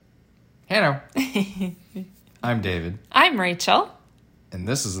Hello. I'm David. I'm Rachel. And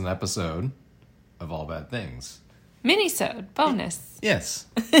this is an episode of All Bad Things. Mini-sode. Bonus. Yes.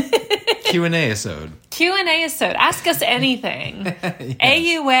 Q&A-isode. Q&A-isode. Ask us anything. Yes.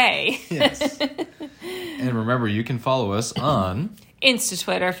 AUA. Yes. And remember, you can follow us on Insta,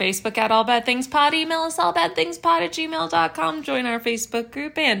 Twitter, Facebook at All Bad Things Pod. Email us allbadthingspod@gmail.com. Join our Facebook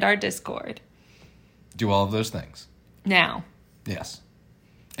group and our Discord. do all of those things. Now. Yes.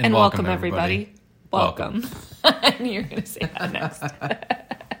 And welcome everybody. Welcome. I knew you were going to say that next.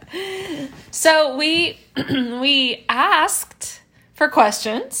 So we asked for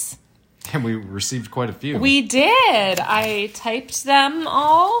questions. And we received quite a few. We did. I typed them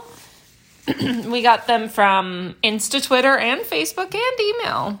all. We got them from Insta, Twitter, and Facebook, and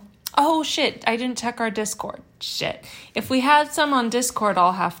email. Oh, shit. I didn't check our Discord. Shit. If we had some on Discord,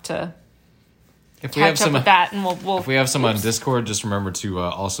 I'll have to catch up with that. And we'll if we have some on Discord, just remember to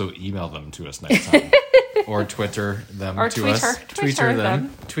also email them to us next time. Or Twitter them or to Twitter, us. Twitter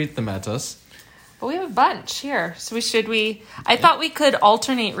them. Tweet them at us. But we have a bunch here. So I thought we could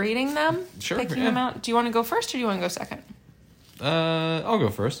alternate reading them. Sure. Picking them out. Do you want to go first or do you want to go second? I'll go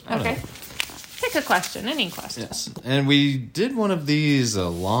first. Okay. Pick a question. Any question. Yes. And we did one of these a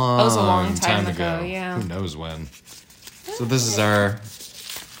long time ago. Yeah. Who knows when. So this is our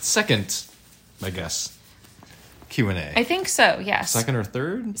second, I guess, Q&A. I think so, yes. Second or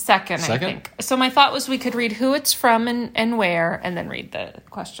third? Second, I think. So my thought was we could read who it's from and where, and then read the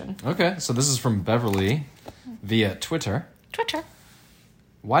question. Okay, so this is from Beverly via Twitter. Twitter.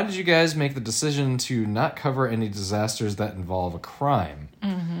 Why did you guys make the decision to not cover any disasters that involve a crime?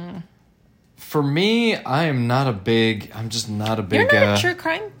 Mm-hmm. For me, I'm just not a big... You're not a true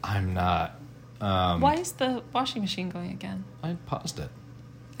crime? I'm not. Why is the washing machine going again? I paused it.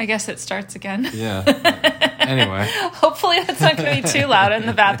 I guess it starts again. Yeah. Anyway. Hopefully that's not going to be too loud in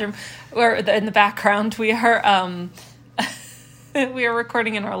the bathroom or in the background. We are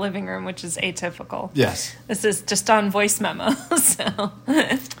recording in our living room, which is atypical. Yes. This is just on voice memo. So.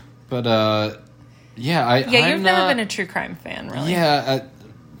 But yeah, you've never been a true crime fan, really. Yeah.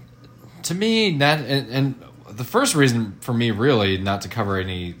 To me, and the first reason for me really not to cover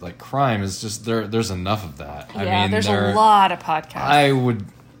any like crime is just there's enough of that. Yeah, I mean, there's a lot of podcasts. I would,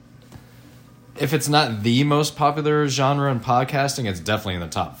 if it's not the most popular genre in podcasting, it's definitely in the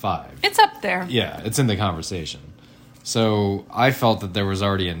top 5. It's up there. Yeah, it's in the conversation. So I felt that there was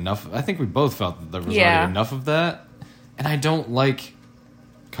already enough. I think we both felt that there was already enough of that, and I don't like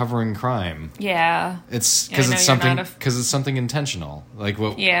covering crime. Yeah. It's because it's something intentional. Like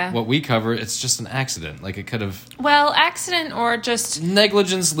what we cover, it's just an accident. Like it could have accident or just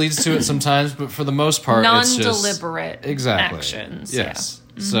negligence leads to it sometimes, but for the most part it's just non-deliberate actions. Yes.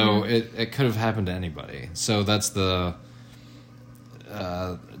 Yeah. So it could have happened to anybody. So that's the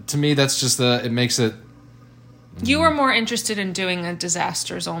to me that's just it makes it. You were more interested in doing a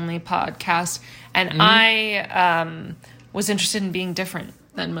disasters only podcast, and I was interested in being different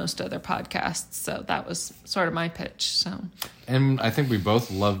than most other podcasts, so that was sort of my pitch. So, and I think we both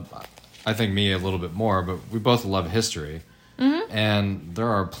love. I think me a little bit more, but we both love history, and there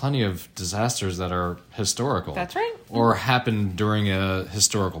are plenty of disasters that are historical. That's right, or happened during a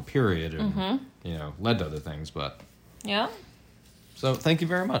historical period, and led to other things. But yeah. So thank you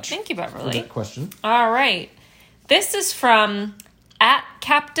very much. Thank you, Beverly. For that question. All right, this is from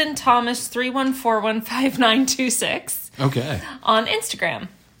 @Captain Thomas 3141596. Okay. On Instagram.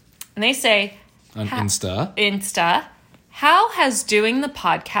 And they say... On Insta. How has doing the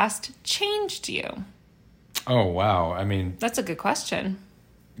podcast changed you? Oh, wow. I mean... That's a good question.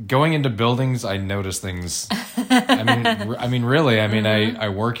 Going into buildings, I notice things. I mean, really. I mean, I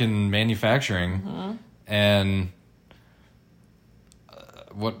work in manufacturing, and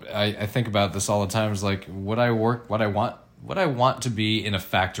what I think about this all the time is like, would I want to be in a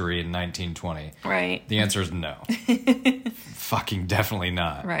factory in 1920? Right. The answer is no. Fucking definitely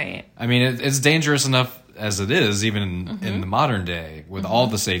not. Right. I mean, it's dangerous enough as it is, even in the modern day, with all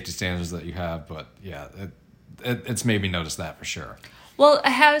the safety standards that you have. But yeah, it's made me notice that for sure. Well,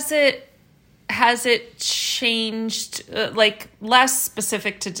 has it changed, like less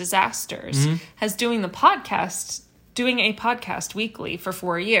specific to disasters? Has doing a podcast weekly for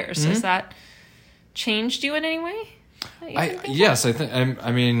 4 years, has that changed you in any way? Yes, I think.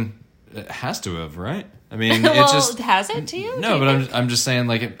 I mean, it has to have, right? I mean, has it to you? No, but I'm just saying,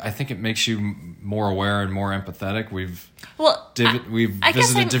 like, I think it makes you more aware and more empathetic. We've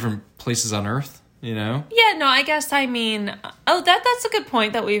visited different places on Earth, you know. Yeah, no, I guess I mean, that's a good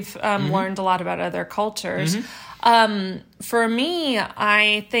point that we've learned a lot about other cultures. For me,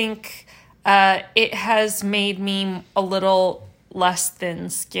 I think it has made me a little less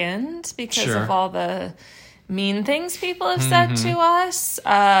thin-skinned because Sure. of all the mean things people have said to us.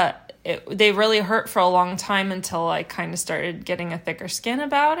 They really hurt for a long time until I kind of started getting a thicker skin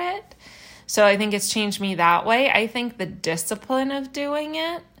about it. So I think it's changed me that way. I think the discipline of doing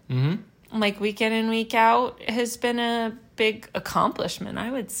it, like week in and week out, has been a big accomplishment,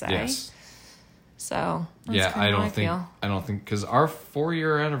 I would say. Yes. So that's Yeah, kinda how I don't think because our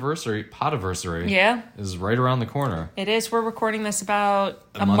 4-year anniversary, podiversary, Yeah, is right around the corner. it is. We're recording this about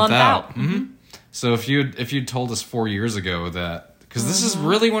a month out. So if you'd told us 4 years ago that, because this is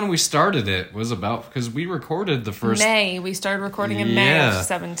really when we started it, was about, because we recorded the first May. We started recording in May Yeah. of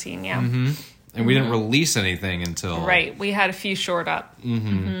 17, yeah. and we didn't release anything until Right. We had a few short up.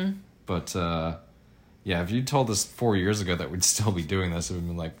 But yeah, if you told us 4 years ago that we'd still be doing this, it would have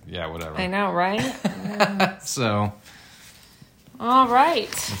been like, yeah, whatever. I know, right? So All right.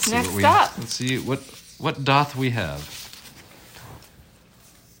 let's see Next what up. let's see what doth we have.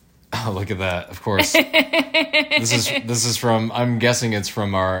 Oh, look at that! Of course, this is from. I'm guessing it's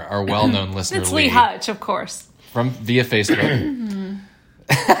from our well-known listener It's Lee Hutch, of course. from via Facebook.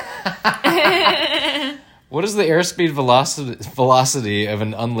 What is the airspeed velocity of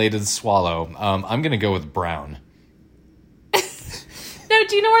an unladen swallow? I'm gonna go with brown. No,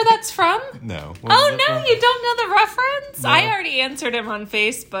 do you know where that's from? No. Oh, no, you don't know the reference? I already answered him on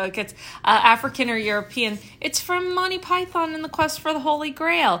Facebook. It's African or European. It's from Monty Python and the Quest for the Holy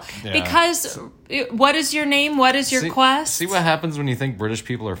Grail. Yeah. Because what is your name? What is your quest? See what happens when you think British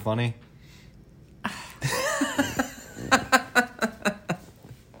people are funny?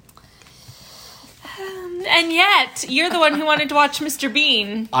 And yet, you're the one who wanted to watch Mr.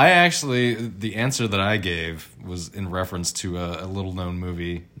 Bean. The answer that I gave was in reference to a little-known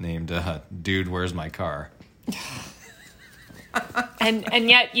movie named Dude, Where's My Car? And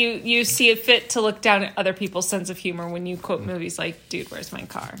yet you see it fit to look down at other people's sense of humor when you quote movies like Dude, Where's My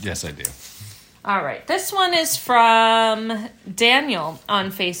Car? Yes, I do. All right. This one is from Daniel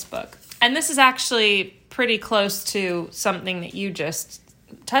on Facebook. And this is actually pretty close to something that you just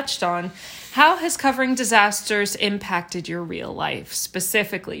touched on. How has covering disasters impacted your real life?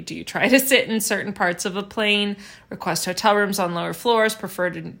 Specifically, do you try to sit in certain parts of a plane, request hotel rooms on lower floors, prefer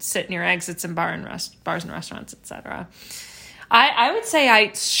to sit near exits in bars and restaurants, etc.? I would say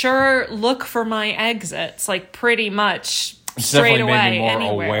I sure look for my exits, like pretty much It's straight definitely away made me more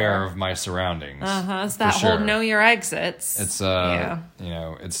anywhere. aware of my surroundings. It's that for whole sure. know your exits. It's yeah.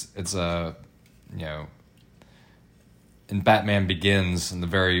 In Batman Begins, in the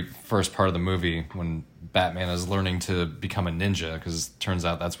very first part of the movie, when Batman is learning to become a ninja, because it turns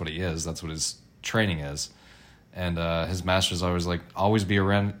out that's what he is, that's what his training is, and his master's always like, always be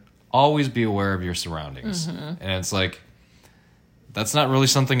aware of your surroundings, and it's like, that's not really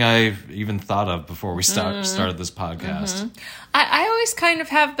something I've even thought of before we started this podcast. I always kind of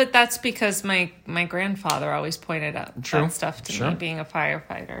have, but that's because my grandfather always pointed out True. that stuff to Sure. me, being a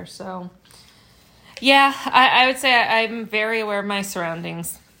firefighter. So, yeah, I would say I'm very aware of my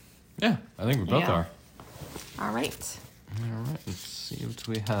surroundings. Yeah, I think we both Yeah. are. All right. All right, let's see what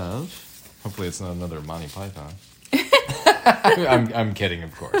we have. Hopefully it's not another Monty Python. I'm kidding,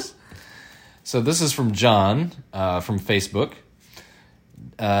 of course. So this is from John from Facebook.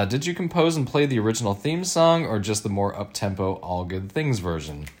 Did you compose and play the original theme song or just the more up-tempo All Good Things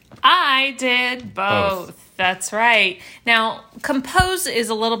version? I did both. That's right. Now, compose is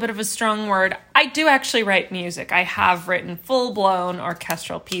a little bit of a strong word. I do actually write music. I have written full-blown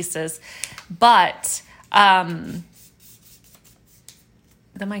orchestral pieces, but the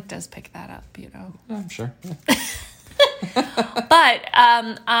mic does pick that up, you know. I'm sure. Yeah. But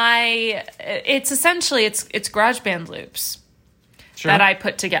it's essentially GarageBand loops. Sure. That I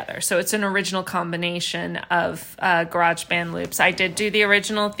put together. So it's an original combination of GarageBand loops. I did do the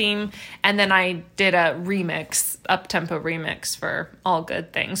original theme, and then I did a remix, up-tempo remix for All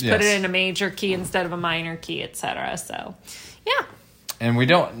Good Things. Put Yes. it in a major key instead of a minor key, etc. So, yeah. And we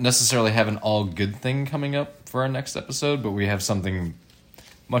don't necessarily have an all good thing coming up for our next episode, but we have something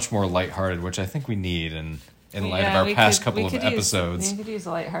much more lighthearted, which I think we need in light of our past couple of episodes. We could use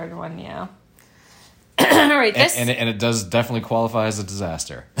a lighthearted one, yeah. All right, And it does definitely qualify as a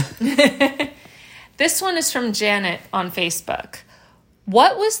disaster. This one is from Janet on Facebook.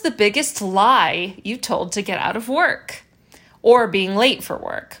 What was the biggest lie you told to get out of work? Or being late for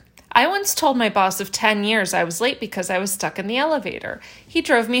work? I once told my boss of 10 years I was late because I was stuck in the elevator. He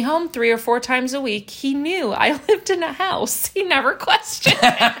drove me home 3 or 4 times a week. He knew I lived in a house. He never questioned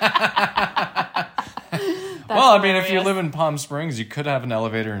it. Well, I mean, if you live in Palm Springs, you could have an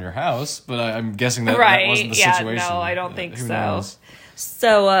elevator in your house, but I'm guessing that wasn't the situation. No, I don't think Who so. knows?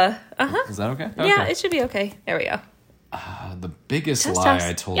 So, Is that okay? Yeah, it should be okay. There we go. The biggest Toast lie toast.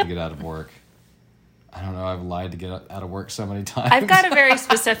 I told Yep. to get out of work. I don't know. I've lied to get out of work so many times. I've got a very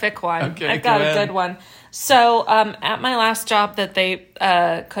specific one. Okay, I've got go a ahead. good one. So at my last job that they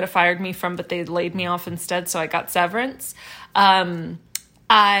could have fired me from, but they laid me off instead, so I got severance. We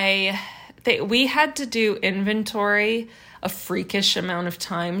had to do inventory a freakish amount of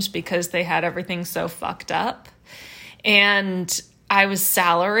times because they had everything so fucked up. And I was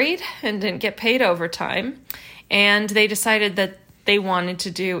salaried and didn't get paid overtime. And they decided that they wanted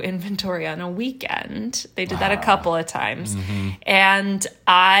to do inventory on a weekend. They did that a couple of times. And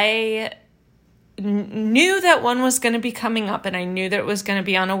I knew that one was going to be coming up, and I knew that it was going to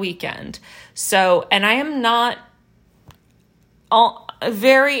be on a weekend. So, and I am not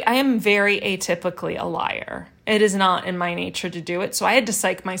very atypically a liar. It is not in my nature to do it. So I had to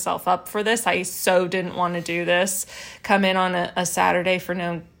psych myself up for this. I so didn't want to do this, come in on a Saturday for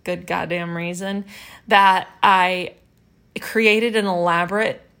no good goddamn reason, that I created an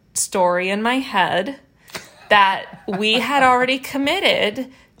elaborate story in my head that we had already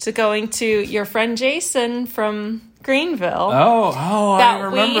committed to going to your friend Jason from Greenville. Oh, That I we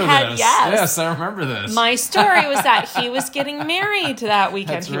remember had- this. yes. Yes, I remember this. My story was that he was getting married that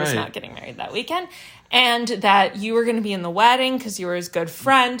weekend. That's He was right. not getting married that weekend. And that you were going to be in the wedding because you were his good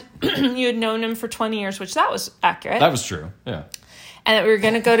friend. You had known him for 20 years, which that was accurate. That was true. Yeah. And that we were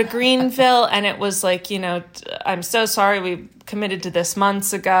going to go to Greenville. And it was like, I'm so sorry we committed to this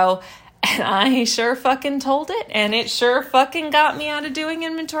months ago. And I sure fucking told it. And it sure fucking got me out of doing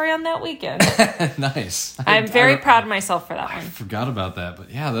inventory on that weekend. Nice. I'm very proud of myself for that I one. forgot about that,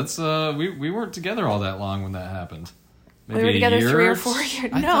 but yeah, that's we weren't together all that long when that happened. Maybe We were a together year? 3 or 4 years.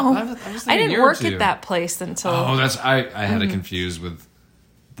 I No, thought- I was I thinking a didn't year or work two. at that place until... Oh, that's I had it confused with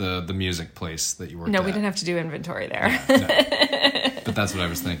the music place that you worked at. No, we didn't have to do inventory there. No. But that's what I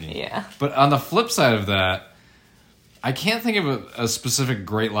was thinking. Yeah. But on the flip side of that, I can't think of a specific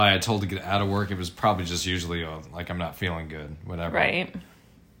great lie I told to get out of work. It was probably just usually like I'm not feeling good, whatever. Right.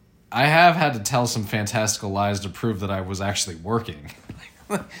 I have had to tell some fantastical lies to prove that I was actually working,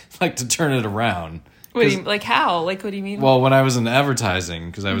 like to turn it around. What do you, like how? Like, what do you mean? Well, when I was in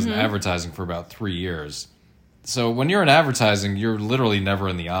advertising, because I was Mm-hmm. in advertising for about 3 years. So when you're in advertising, you're literally never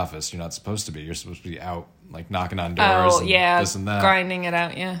in the office. You're not supposed to be. You're supposed to be out, like knocking on doors and this and that. grinding it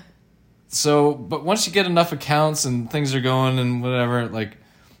out, yeah. So, but once you get enough accounts and things are going and whatever, like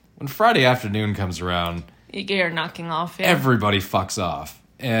when Friday afternoon comes around, You're knocking off, yeah. everybody fucks off.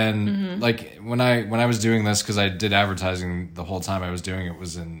 And like when I was doing this, because I did advertising the whole time I was doing it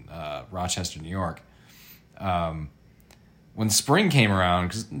was in Rochester, New York. When spring came around,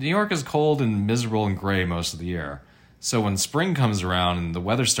 because New York is cold and miserable and gray most of the year. So when spring comes around and the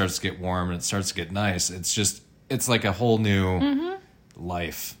weather starts to get warm and it starts to get nice, it's like a whole new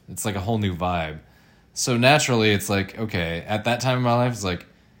life. It's like a whole new vibe. So naturally, it's like, okay, at that time in my life, it's like,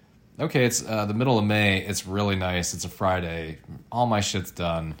 okay, it's the middle of May. It's really nice. It's a Friday. All my shit's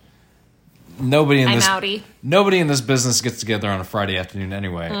done. Nobody in this business gets together on a Friday afternoon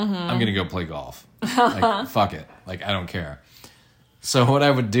anyway. I'm gonna go play golf. Like, fuck it. Like, I don't care. So what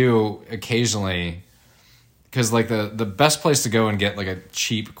I would do occasionally, because like the best place to go and get like a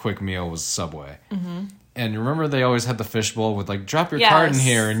cheap, quick meal was Subway. And remember, they always had the fishbowl with like, drop your card in Yes.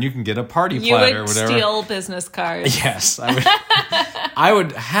 here and you can get a party You platter or would whatever. steal business cards. Yes, I would. I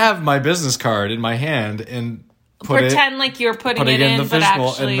would have my business card in my hand and Pretend like you're putting it in, the but fishbowl,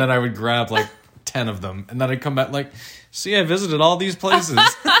 actually... and then I would grab like 10 of them, and then I'd come back like, see, I visited all these places.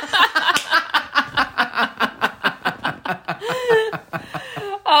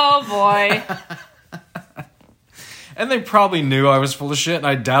 Oh, boy. And they probably knew I was full of shit, and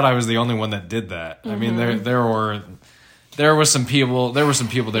I doubt I was the only one that did that. I mean, there were some people there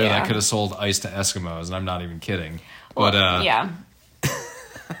Yeah. that could have sold ice to Eskimos, and I'm not even kidding. But Yeah.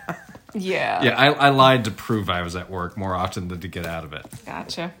 Yeah. yeah, I lied to prove I was at work more often than to get out of it.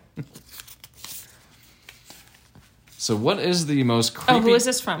 Gotcha. So what is the most creepy... Oh, who is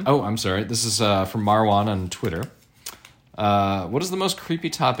this from? Oh, I'm sorry. This is from Marwan on Twitter. What is the most creepy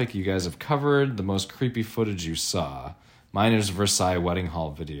topic you guys have covered? The most creepy footage you saw? Mine is Versailles wedding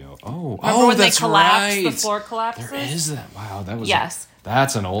hall video. Oh, Remember when that's they collapse, right. the floor collapses? There is that. Wow, that was... Yes.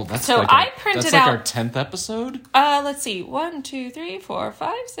 That's an old... That's So like I printed that's like out- our 10th episode? Let's see. 1, 2, 3, 4,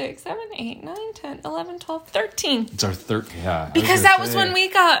 5, 6, 7, 8, 9, 10, 11, 12, 13. It's our third... Yeah. Because that was when we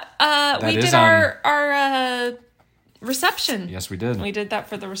got... we is did our reception. Yes, we did. We did that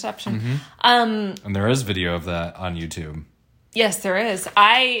for the reception. Mm-hmm. And there is video of that on YouTube. Yes, there is.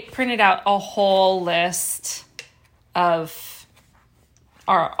 I printed out a whole list of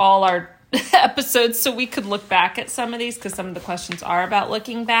all our episodes so we could look back at some of these because some of the questions are about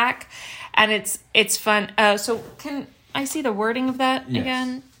looking back, and it's fun. So I see the wording of that Yes.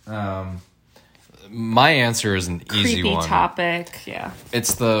 again. My answer is an easy Creepy one. topic. Yeah.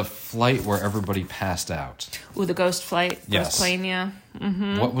 It's the flight where everybody passed out. Ooh, the ghost flight. Yes. Ghost plane, yeah.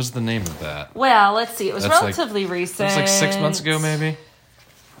 What was the name of that? Well, let's see. It was That's like- relatively It recent. was like 6 months ago, maybe?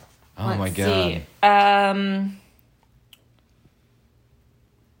 Oh Let's my god. see. I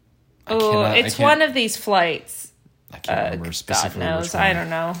Oh, cannot- it's I can't- one of these flights. I can't remember God specifically knows. which one. I don't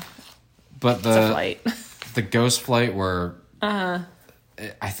know. But It's a flight. the ghost flight where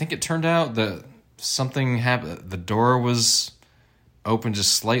I think it turned out that something happened. The door was open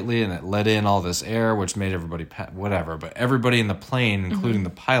just slightly and it let in all this air, which made everybody whatever. But everybody in the plane, including the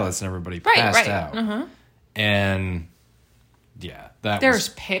pilots and everybody, passed out. And yeah, There's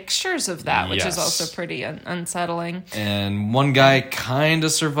pictures of that, which is Yes. also pretty unsettling. And one guy kind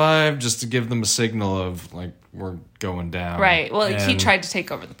of survived just to give them a signal of like we're going down. Right. Well, he And tried to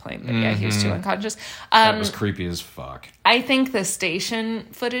take over the plane, but yeah, he was too unconscious. That was creepy as fuck. I think the station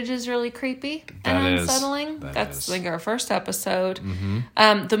footage is really creepy and That is. unsettling. That That's is. like our first episode.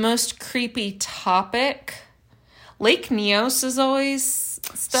 The most creepy topic, Lake Neos is always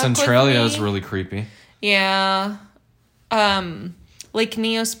stuck Centralia with is me. really creepy. Yeah. Lake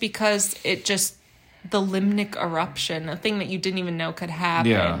Neos because it just, the limnic eruption, a thing that you didn't even know could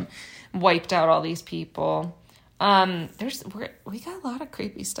happen, wiped out all these people. We got a lot of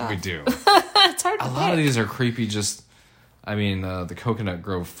creepy stuff. We do. It's hard to A pick. lot of these are creepy. Just, I mean, the Coconut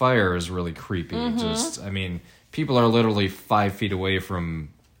Grove fire is really creepy. Just, I mean, people are literally 5 feet away from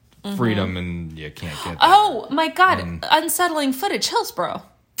freedom, and you can't get there. Oh my god, unsettling footage, Hillsborough.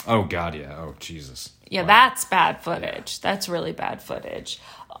 Oh god, yeah. Oh Jesus. Yeah, Wow. that's bad footage. That's really bad footage.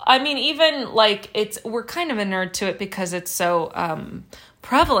 I mean, even like we're kind of a nerd to it because it's so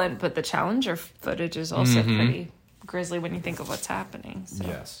prevalent, but the Challenger footage is also pretty grisly when you think of what's happening. So,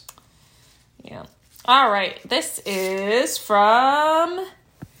 Yes. yeah. All right. This is from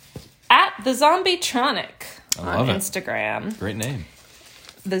 @thezombietronic I on love it. Instagram. Great name.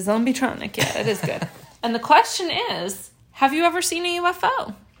 The Zombietronic, yeah, it is good. And the question is, have you ever seen a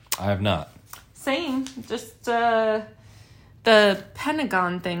UFO? I have not. Same, just the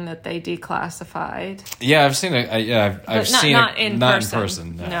Pentagon thing that they declassified. Yeah, I've seen it. I've But seen not it. in Not person.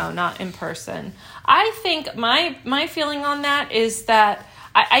 in person. No, not in person. I think my feeling on that is that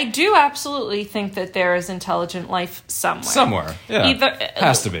I do absolutely think that there is intelligent life somewhere. Somewhere, yeah.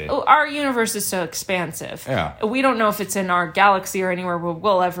 Has to be. Our universe is so expansive. Yeah. We don't know if it's in our galaxy or anywhere where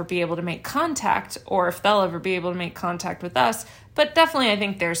we'll ever be able to make contact, or if they'll ever be able to make contact with us. But definitely, I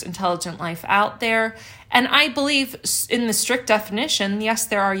think there's intelligent life out there. And I believe in the strict definition, yes,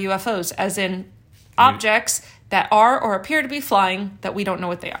 there are UFOs, as in objects that are or appear to be flying that we don't know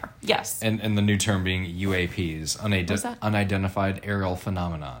what they are. Yes. And the new term being UAPs, What's that? unidentified aerial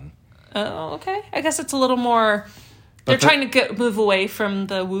phenomenon. Oh, okay. I guess it's a little more. They're trying to move away from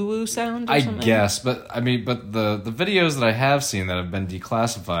the woo-woo sound or I something. guess, but I mean, but the videos that I have seen that have been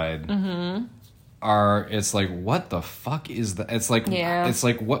declassified are, it's like, what the fuck is that? It's like, Yeah. it's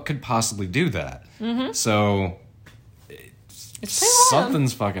like, what could possibly do that? So It's pretty wild.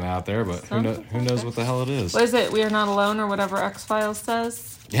 something's fucking out there, but who knows what the hell it is? What is it? We are not alone, or whatever X-Files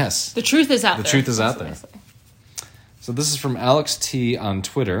says. Yes. The truth is out there. The truth is out That's there. what I say. So this is from Alex T on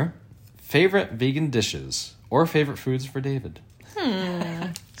Twitter. Favorite vegan dishes or favorite foods for David?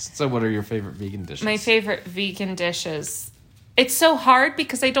 So what are your favorite vegan dishes? My favorite vegan dishes. It's so hard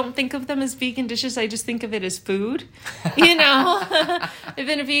because I don't think of them as vegan dishes. I just think of it as food. You know, I've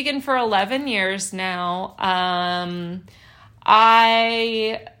been a vegan for 11 years now.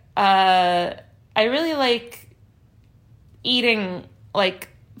 I really like eating like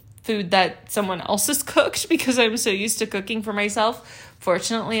food that someone else has cooked because I'm so used to cooking for myself.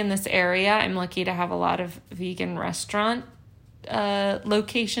 Fortunately, in this area, I'm lucky to have a lot of vegan restaurant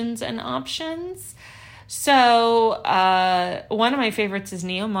locations and options. So one of my favorites is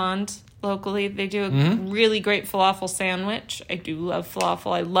Neomond. Locally, they do a really great falafel sandwich. I do love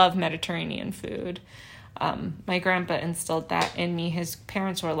falafel. I love Mediterranean food. My grandpa instilled that in me. His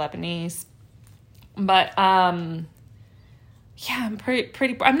parents were Lebanese. But yeah, I'm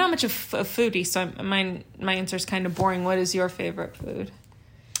pretty. I'm not much of a foodie, so my answer is kind of boring. What is your favorite food?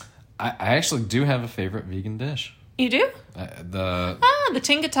 I actually do have a favorite vegan dish. You do? The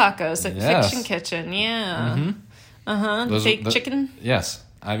Tinga tacos at Yes. Fiction Kitchen. Yeah. The baked chicken. Yes,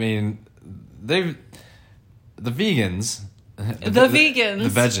 I mean the vegans, The vegans. the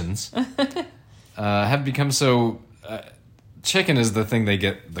vegans, have become so. Chicken is the thing they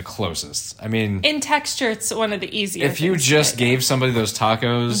get the closest. I mean, In texture, it's one of the easier. if you things to just make. gave somebody those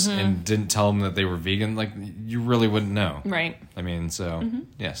tacos and didn't tell them that they were vegan, like you really wouldn't know. Right. I mean, so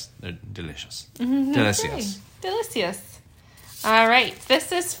yes, they're delicious. Delicious. Delicious. All right.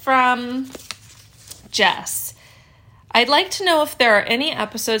 This is from Jess. I'd like to know if there are any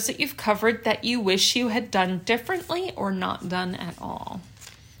episodes that you've covered that you wish you had done differently or not done at all.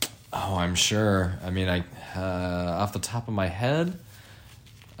 Oh, I'm sure. I mean, off the top of my head,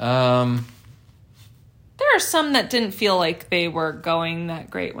 There are some that didn't feel like they were going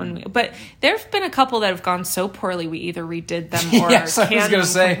that great but there have been a couple that have gone so poorly we either redid them or yes, I was canned gonna them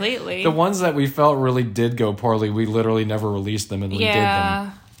say completely. the ones that we felt really did go poorly, we literally never released them and redid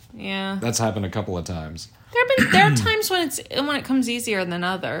them. Yeah. That's happened a couple of times. There are times when it comes easier than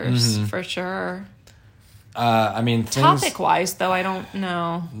others, for sure. I mean, Topic wise, though, I don't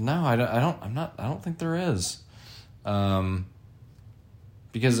know. No, I don't think there is.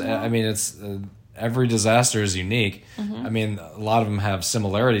 Because I mean, it's every disaster is unique. I mean, a lot of them have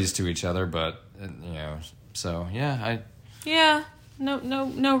similarities to each other, but so yeah,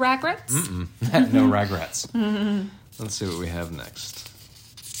 no regrets. no regrets. Let's see what we have next.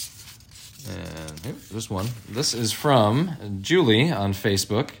 And there's one. This is from Julie on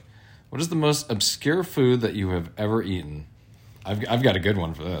Facebook. What is the most obscure food that you have ever eaten? I've got a good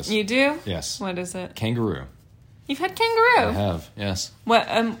one for this. You do? Yes. What is it? Kangaroo. You've had kangaroo? I have, yes. What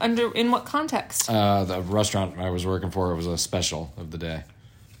in what context? The restaurant I was working for, it was a special of the day.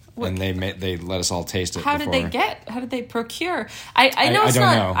 And they let us all taste it. How did they procure? I know it's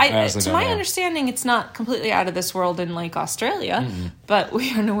not. To my understanding, it's not completely out of this world in like Australia, but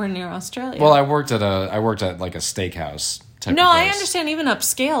we are nowhere near Australia. Well, I worked at like a steakhouse. No, I understand even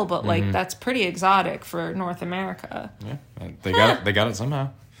upscale, but like that's pretty exotic for North America. Yeah, they got it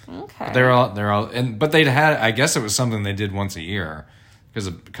somehow. Okay, but they're all but they'd had. I guess it was something they did once a year. Because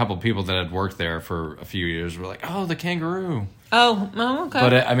a couple of people that had worked there for a few years were like, "Oh, the kangaroo." Oh, okay.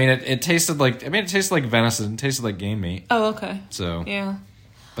 But it tasted like venison. It tasted like game meat. Oh, okay. So yeah.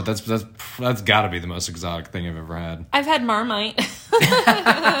 But that's got to be the most exotic thing I've ever had. I've had Marmite.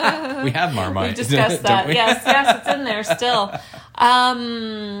 We have Marmite. We discussed that. Yes, it's in there still.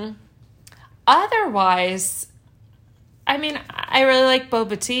 Otherwise, I mean, I really like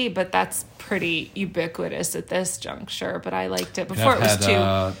boba tea, but that's pretty ubiquitous at this juncture. But I liked it before it was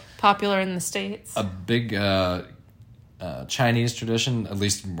too popular in the States. A big Chinese tradition, at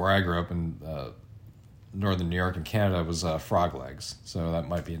least where I grew up in northern New York and Canada, was frog legs. So that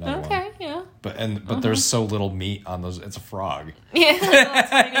might be another one. Okay, yeah. But there's so little meat on those. It's a frog. Yeah, little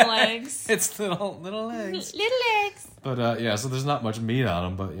tiny legs. It's little legs. Little legs. But so there's not much meat on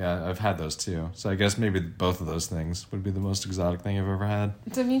them. But yeah, I've had those too. So I guess maybe both of those things would be the most exotic thing I've ever had.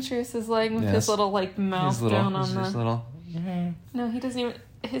 Demetrius is like with his little like mouth down on the. Little. No, he doesn't even.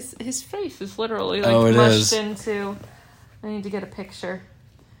 His face is literally like mushed into. I need to get a picture.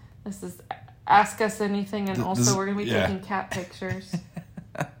 This is Ask Us Anything, and also we're gonna be taking cat pictures.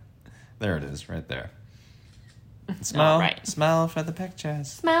 There it is, right there. Smile, right. Smile for the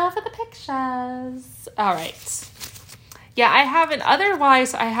pictures. Smile for the pictures. All right. Yeah, I haven't.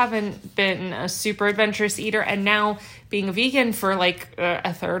 Otherwise, I haven't been a super adventurous eater, and now being a vegan for like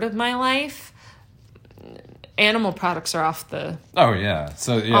a third of my life, animal products are off the. Oh yeah,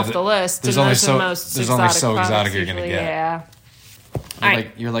 so yeah, off the list. There's only so exotic you're gonna get. Yeah.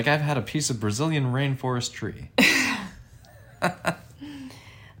 You're like I've had a piece of Brazilian rainforest tree.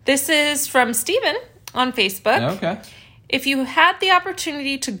 This is from Steven on Facebook. Okay. If you had the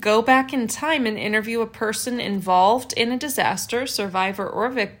opportunity to go back in time and interview a person involved in a disaster, survivor or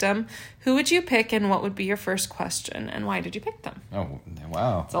victim, who would you pick and what would be your first question? And why did you pick them? Oh,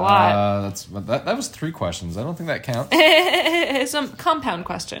 wow. It's a lot. That was 3 questions. I don't think that counts. It's a compound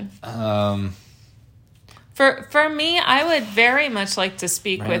question. For me, I would very much like to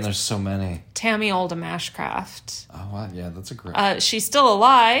speak with... there's so many. Tammy Oldham Ashcraft. Oh, wow. Yeah, that's a great... she's still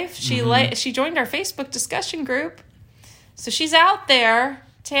alive. She joined our Facebook discussion group. So she's out there.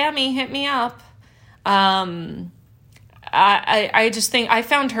 Tammy, hit me up. I just think I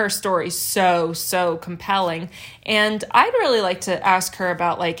found her story so compelling. And I'd really like to ask her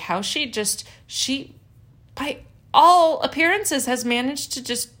about like how she by all appearances has managed to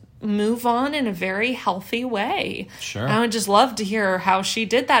just move on in a very healthy way. Sure. I would just love to hear how she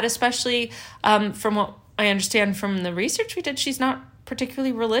did that, especially from what I understand from the research we did, she's not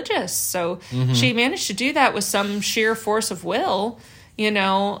particularly religious. So she managed to do that with some sheer force of will, and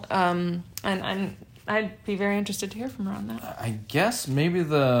I'd be very interested to hear from her on that. I guess maybe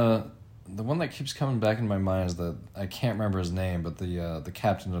the one that keeps coming back in my mind is I can't remember his name, but the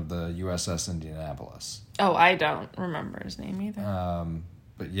captain of the USS Indianapolis. Oh, I don't remember his name either.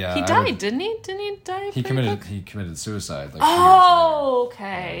 But yeah, he died, didn't he? Didn't he die? He committed suicide. Like, oh,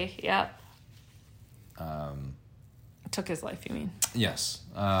 okay, yep. Took his life, you mean? Yes.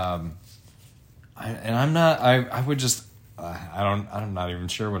 I I'm not even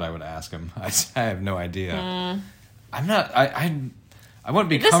sure what I would ask him. I have no idea. Mm. I'm not. I wouldn't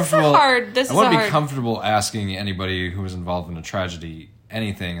be This comfortable. This I is wouldn't hard. be comfortable asking anybody who was involved in a tragedy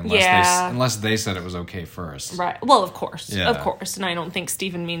anything unless they said it was okay first. Right. Well, of course. Yeah. Of course. And I don't think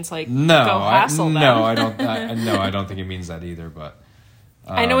Steven means like No, go hassle them. no, I don't. I don't think it means that either. But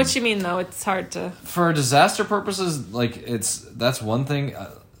I know what you mean, though. It's hard to. for disaster purposes, like that's one thing.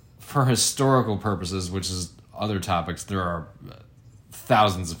 For historical purposes, which is other topics, there are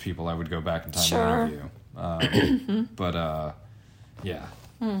thousands of people I would go back in time to interview. But yeah.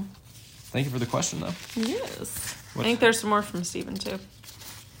 Thank you for the question, though. Yes. I think there's some more from Steven, too.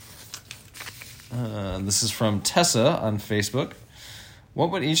 This is from Tessa on Facebook. What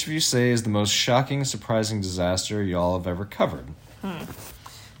would each of you say is the most shocking, surprising disaster y'all have ever covered?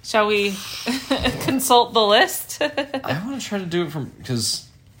 Shall we consult the list? I want to try to do it because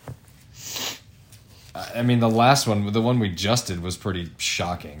I mean the last one, the one we just did, was pretty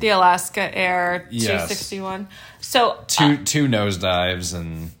shocking. The Alaska Air Yes. 261. So Two nosedives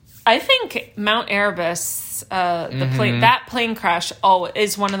and I think Mount Erebus, that plane crash,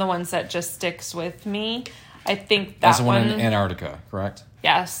 is one of the ones that just sticks with me. I think that's the one one in Antarctica, correct?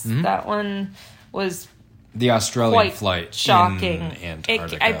 Yes, that one was The Australian quite flight shocking. in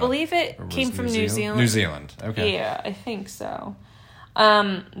Antarctica. I believe it Or was came from New Zealand. New Zealand, okay. Yeah, I think so.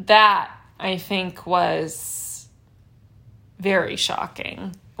 That, I think, was very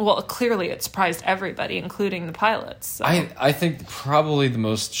shocking. Well, clearly it surprised everybody, including the pilots. So. I think probably the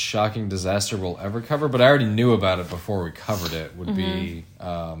most shocking disaster we'll ever cover, but I already knew about it before we covered it, would be,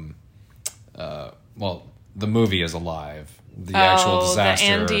 the movie is Alive. The actual disaster.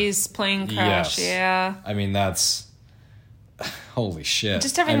 The Andes plane crash, Yes. Yeah. I mean, that's... Holy shit.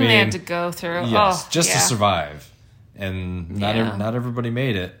 Just everything they had to go through. Yes, Oh, just yeah. to survive. And not everybody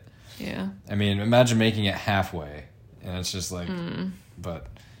made it. Yeah. I mean, imagine making it halfway. And it's just like... But,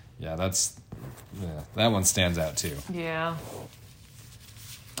 yeah, that one stands out, too. Yeah.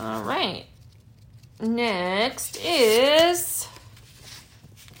 All right. Next is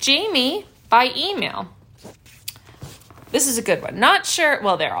Jamie by email. This is a good one. Not sure.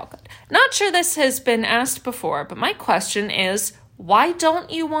 Well, they're all good. Not sure this has been asked before, but my question is, why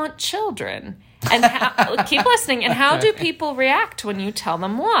don't you want children? And keep listening. And how do people react when you tell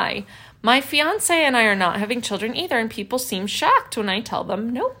them why? My fiance and I are not having children either, and people seem shocked when I tell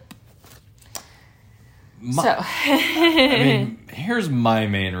them nope. I mean, here's my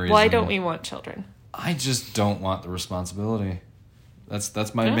main reason. Why don't we want children? I just don't want the responsibility.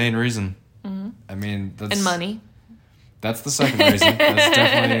 That's my main reason. Mm-hmm. I mean, that's... And money. That's the second reason. That's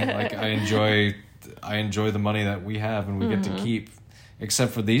definitely, like, I enjoy the money that we have and we get to keep,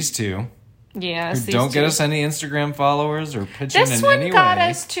 except for these two. Yes, who don't get us any Instagram followers or pitch in any way. This one got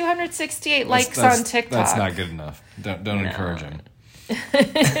us 268 likes on TikTok. That's not good enough. Don't encourage him.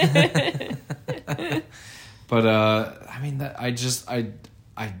 But I mean,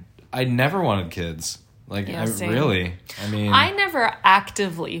 I never wanted kids. Like, Yeah, same. really. I mean, I never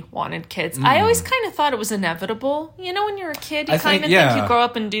actively wanted kids. I always kind of thought it was inevitable. You know, when you're a kid, you kind of think you grow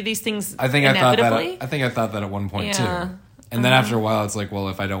up and do these things inevitably. I think I thought that at one point Yeah. too. And then after a while, it's like, well,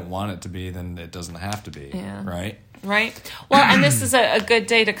 if I don't want it to be, then it doesn't have to be, right? Right. Well, and this is a good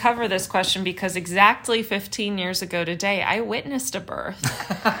day to cover this question because exactly 15 years ago today, I witnessed a birth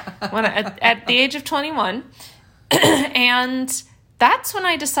at the age of 21. And that's when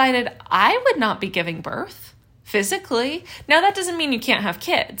I decided I would not be giving birth physically. Now, that doesn't mean you can't have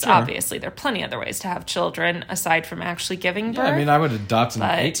kids. Sure. Obviously, there are plenty other ways to have children aside from actually giving birth. Yeah, I mean, I would adopt an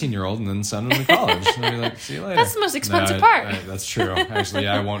 18-year-old and then send him to college. And I'd be like, see you later. That's the most expensive part. That's true. Actually,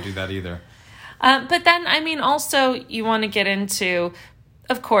 I won't do that either. But then, I mean, also you want to get into,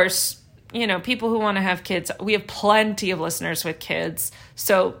 of course, you know, people who want to have kids. We have plenty of listeners with kids.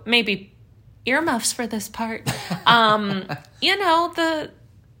 So maybe earmuffs for this part. You know, the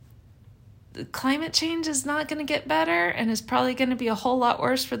climate change is not going to get better and is probably going to be a whole lot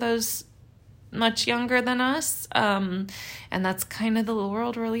worse for those much younger than us. And that's kind of the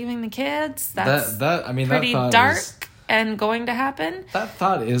world we're leaving the kids. That's pretty dark and going to happen. That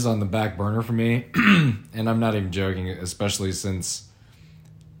thought is on the back burner for me. And I'm not even joking, especially since,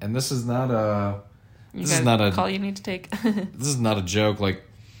 and this is not a call you need to take. This is not a joke. Like,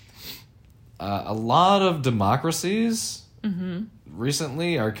 a lot of democracies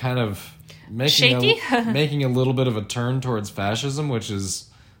recently are kind of making a little bit of a turn towards fascism, which is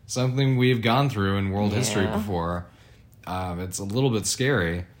something we've gone through in world history before. It's a little bit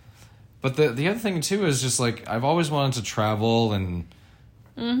scary. But the other thing, too, is just, like, I've always wanted to travel and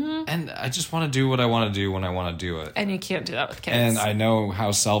I just want to do what I want to do when I want to do it. And you can't do that with kids. And I know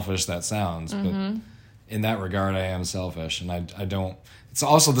how selfish that sounds, but in that regard, I am selfish, and I don't. It's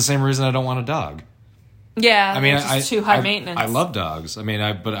also the same reason I don't want a dog. Yeah, I mean, it's too high maintenance. I love dogs. I mean,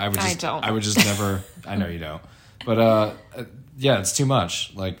 I would just never. I know you don't, but yeah, it's too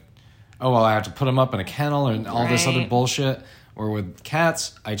much. Like, oh well, I have to put them up in a kennel and all this other bullshit. Or with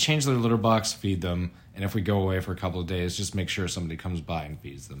cats, I change their litter box, feed them, and if we go away for a couple of days, just make sure somebody comes by and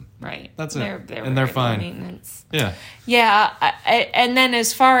feeds them. Right. That's it. They're fine. Maintenance. Yeah. Yeah. And then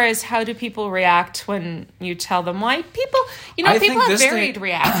as far as how do people react when you tell them why? People have varied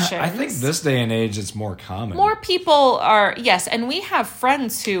reactions. I think this day and age, it's more common. More people are, yes. And we have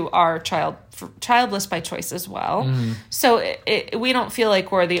friends who are childless by choice as well. Mm-hmm. So we don't feel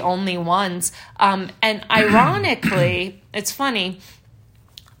like we're the only ones. And ironically, it's funny,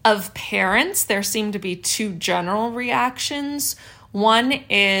 of parents, there seem to be two general reactions. One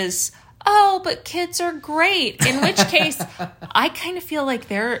is, oh, but kids are great. In which case, I kind of feel like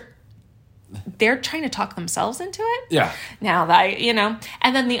they're trying to talk themselves into it. Yeah. Now that,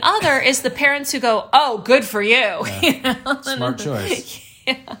 and then the other is the parents who go, oh, good for you. Yeah. Smart choice.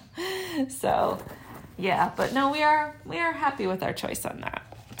 Yeah. So, yeah, but no, we are happy with our choice on that.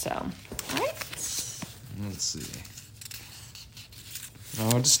 So, all right. Let's see.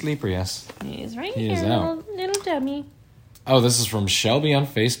 Oh, just sleeper, yes. He's right he here, is out. little dummy. Oh, this is from Shelby on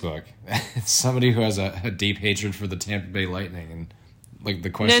Facebook. It's somebody who has a deep hatred for the Tampa Bay Lightning. And, like, the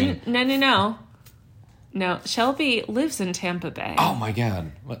question... No, Shelby lives in Tampa Bay. Oh, my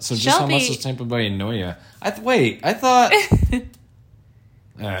God. What? So just how much does Tampa Bay annoy you? I thought...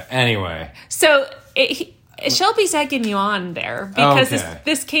 anyway. So, Shelby's egging you on there because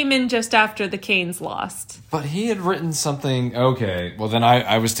this came in just after the Canes lost. But he had written something. Okay, well then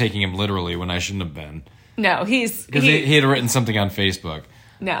I was taking him literally when I shouldn't have been. No, he had written something on Facebook.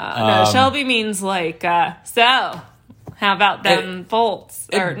 No, Shelby means like so. How about them bolts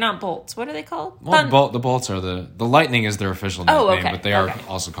or not bolts? What are they called? Well, the bolts are the Lightning is their official nickname, but they are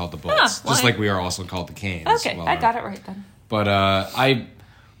also called the bolts, just like we are also called the Canes. Okay, I got it right then. But I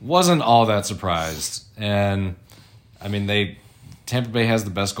wasn't all that surprised, and I mean Tampa Bay has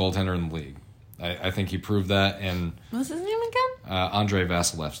the best goaltender in the league. I think he proved that. And what's his name again? Andrei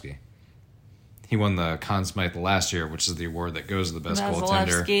Vasilevsky. He won the Conn Smythe last year, which is the award that goes to the best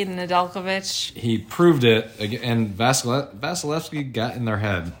goaltender. Vasilevsky, Nedeljkovic. He proved it, and Vasilevsky got in their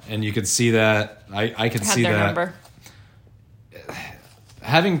head, and you could see that. I could see that. Number.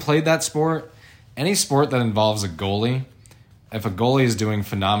 Having played that sport, any sport that involves a goalie, if a goalie is doing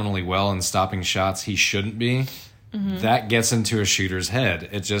phenomenally well and stopping shots he shouldn't be, that gets into a shooter's head.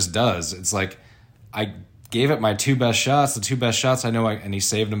 It just does. It's like, I gave it my two best shots, the two best shots I know, and he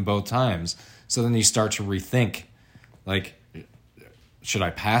saved them both times. So then you start to rethink, like, should I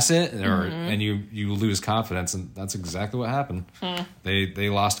pass it? And you lose confidence, and that's exactly what happened. They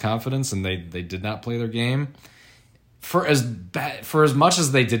lost confidence, and they did not play their game. For as much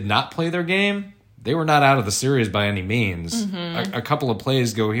as they did not play their game, they were not out of the series by any means. A couple of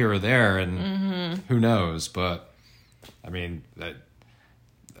plays go here or there, and who knows? But I mean,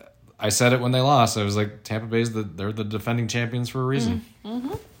 I said it when they lost. I was like, Tampa Bay's they're the defending champions for a reason.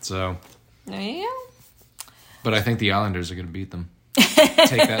 So there you go. But I think the Islanders are going to beat them.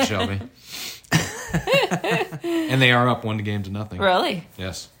 Take that, Shelby. And they are up 1-0. Really?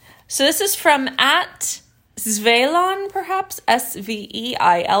 Yes. So this is from @Sveilon, perhaps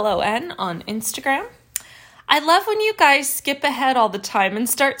SVEILON on Instagram. I love when you guys skip ahead all the time and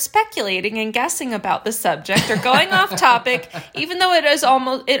start speculating and guessing about the subject or going off topic, even though it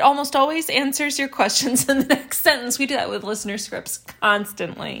almost always answers your questions in the next sentence. We do that with listener scripts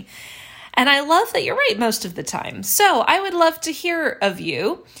constantly. And I love that you're right most of the time. So I would love to hear of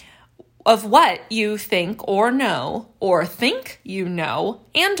what you think or know, or think you know,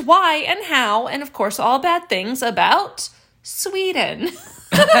 and why and how, and of course all bad things about Sweden.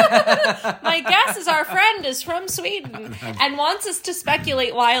 My guess is our friend is from Sweden and wants us to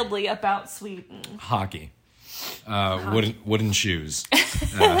speculate wildly about Sweden. Hockey. Wooden shoes.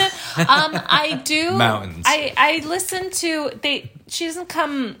 I do. Mountains. I listen to she doesn't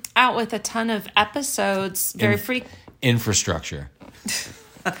come out with a ton of episodes very frequently. Infrastructure.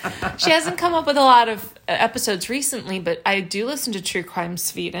 She hasn't come up with a lot of episodes recently, but I do listen to True Crime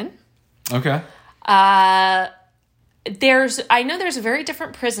Sweden. Okay. I know there's a very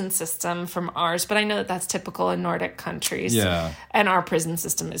different prison system from ours, but I know that that's typical in Nordic countries. Yeah. And our prison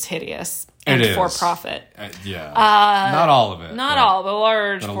system is hideous and for profit. Yeah. Not all of it. Not all, but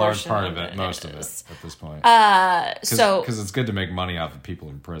a large part of it, most of it at this point. Because it's good to make money off of people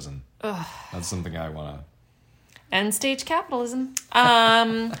in prison. That's something I want to. End stage capitalism.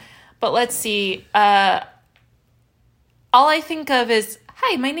 But let's see. All I think of is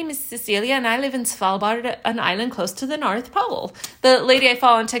Hi, my name is Cecilia, and I live in Svalbard, an island close to the North Pole. The lady I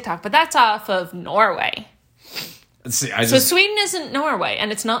follow on TikTok, but that's off of Norway. Let's see, So Sweden isn't Norway,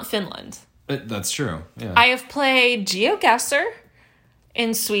 and it's not Finland. That's true. Yeah. I have played GeoGuessr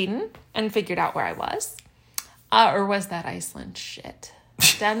in Sweden and figured out where I was. Or was that Iceland? Shit.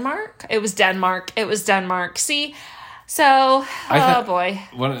 Denmark? It was Denmark. See? So, boy.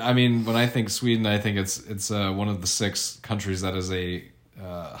 When I think Sweden, I think it's one of the 6 countries that is a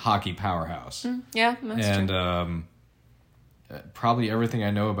hockey powerhouse. Yeah, that's true. Probably everything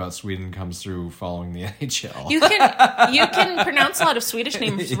I know about Sweden comes through following the NHL. You can pronounce a lot of Swedish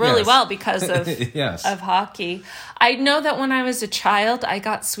names really well because of of hockey. I know that when I was a child, I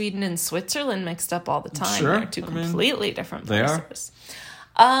got Sweden and Switzerland mixed up all the time. Sure. They're two completely different places.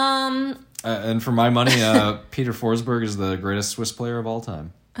 They are. And for my money, Peter Forsberg is the greatest Swiss player of all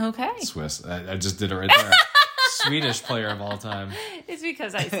time. Okay. Swiss. I just did it right there. Swedish player of all time. It's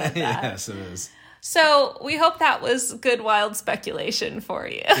because I said that. Yes, it is. So we hope that was good, wild speculation for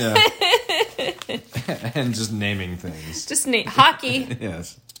you. Yeah. And just naming things. Just hockey.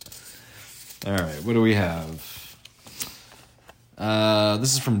 Yes. All right. What do we have?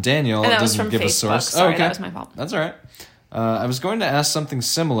 This is from Daniel. And that It was doesn't from give Facebook. a source. Sorry, okay. that was my fault. That's all right. I was going to ask something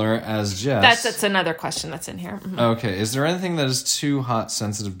similar as Jess. That's another question that's in here. Mm-hmm. Okay. Is there anything that is too hot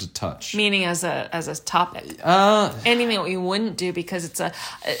sensitive to touch? Meaning as a topic. Anything that we wouldn't do because it's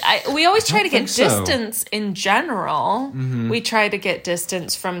we always try to get distance in general. Mm-hmm. We try to get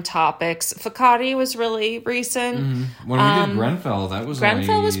distance from topics. Fakati was really recent. Mm-hmm. When we did Grenfell, that was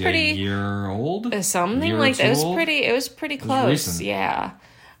Grenfell was a pretty year old. Something like that. It was pretty close. Recent. Yeah.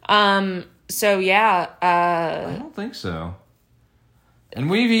 So yeah, I don't think so. And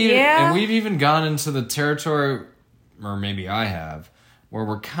we've even gone into the territory, or maybe I have, where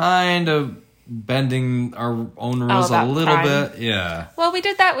we're kind of bending our own rules a little bit. Yeah. Well, we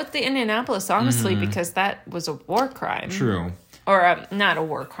did that with the Indianapolis, honestly, because that was a war crime. True. Or not a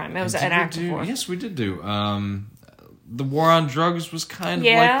war crime. It was an act of war. Yes, we did do. The war on drugs was kind of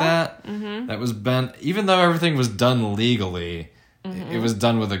like that. Mm-hmm. That was bent, even though everything was done legally. Mm-hmm. It was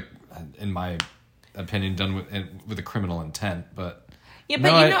done with in my opinion, done with a criminal intent. But yeah,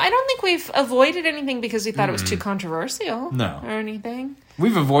 but I don't think we've avoided anything because we thought it was too controversial. No, or anything.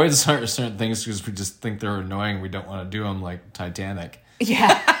 We've avoided certain things because we just think they're annoying. We don't want to do them, like Titanic.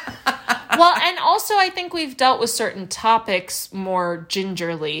 Yeah. Well, and also I think we've dealt with certain topics more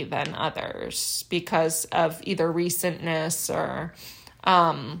gingerly than others because of either recentness or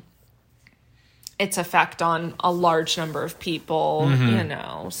its effect on a large number of people,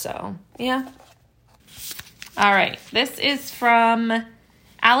 so yeah. All right. This is from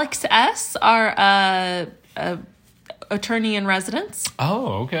Alex S., our attorney in residence.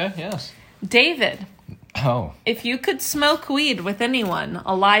 Oh, okay. Yes. David. Oh. If you could smoke weed with anyone,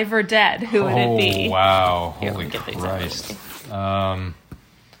 alive or dead, who would it be? Oh, wow. Here, Holy Christ.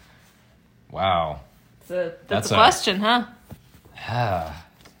 Wow. That's a question, huh?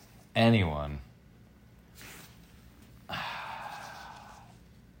 Anyone.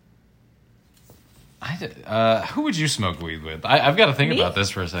 Who would you smoke weed with? I've got to think about this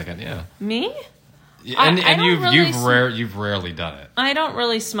for a second. Yeah. Me? And you've rarely done it. I don't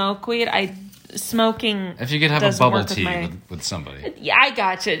really smoke weed. Smoking. If you could have a bubble tea with somebody. Yeah, I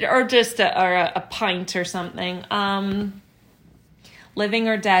got you. Or just a pint or something. Living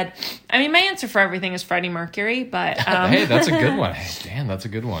or dead. I mean, my answer for everything is Freddie Mercury, but hey, that's a good one. Hey, damn, that's a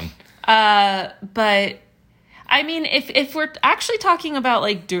good one. But I mean, if we're actually talking about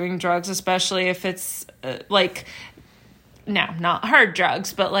like doing drugs, especially if it's no, not hard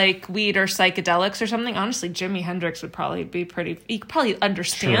drugs, but like weed or psychedelics or something. Honestly, Jimi Hendrix would probably be pretty. You could probably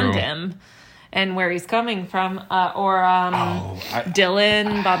understand him and where he's coming from, or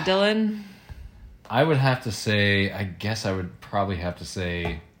Dylan, Bob Dylan. I would have to say. I guess I would probably have to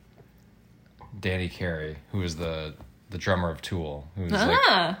say Danny Carey, who is the drummer of Tool, who's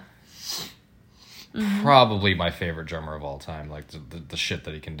probably my favorite drummer of all time. Like the shit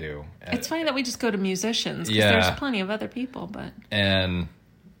that he can do. It's funny that we just go to musicians because there's plenty of other people, but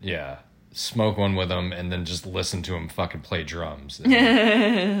smoke one with him and then just listen to him fucking play drums.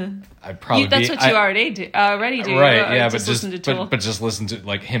 I'd probably that's what you already do, right? Yeah, but listen to Tool. But just listen to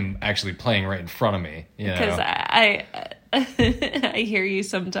like him actually playing right in front of me. Because I hear you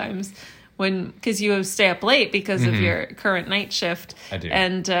sometimes because you stay up late because of your current night shift. I do,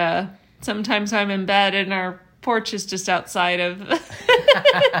 and sometimes I'm in bed and our porch is just outside of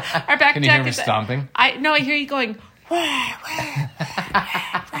our back. Can you hear me stomping? I hear you going.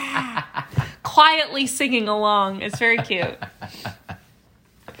 Quietly singing along. It's very cute.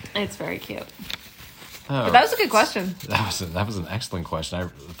 It's very cute. But that was a good question. That was an excellent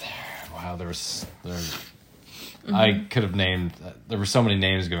question. I could have named. There were so many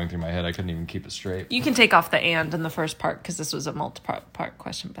names going through my head. I couldn't even keep it straight. You can take off the "and" in the first part because this was a multi-part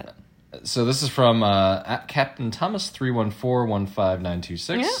question. But so this is from at Captain Thomas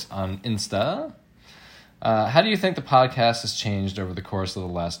 314-15926 on Insta. How do you think the podcast has changed over the course of the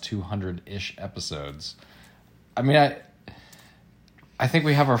last 200-ish episodes? I mean, I think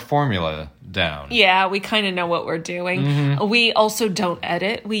we have our formula down. Yeah, we kind of know what we're doing. Mm-hmm. We also don't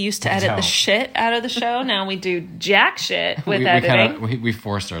edit. We used to edit the shit out of the show. Now we do jack shit with editing. We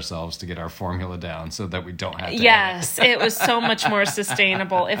forced ourselves to get our formula down so that we don't have to Yes, it was so much more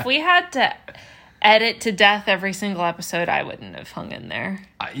sustainable. If we had to edit to death every single episode, I wouldn't have hung in there.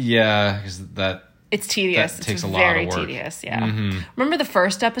 Yeah, because it's tedious. That takes it's a very lot of work. Tedious, yeah. Mm-hmm. Remember the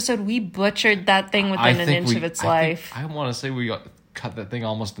first episode? We butchered that thing within an inch of its life. I want to say we cut that thing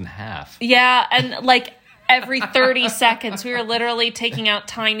almost in half. Yeah, and like every 30 seconds, we were literally taking out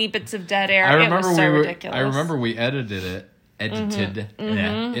tiny bits of dead air. It was so ridiculous. I remember we edited it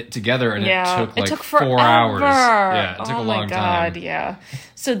together, and it took 4 forever. hours. Yeah, it took a long time. Yeah.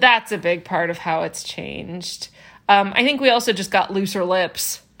 So that's a big part of how it's changed. I think we also just got looser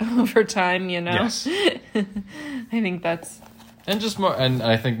lips over time, Yes. I think that's... And just more, and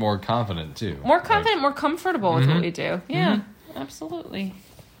I think more confident, too. More confident, more comfortable with what we do. Yeah, absolutely.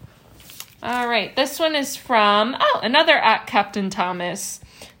 All right, this one is from, another at Captain Thomas,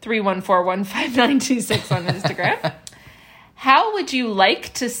 314-15926 on Instagram. How would you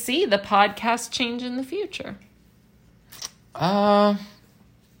like to see the podcast change in the future?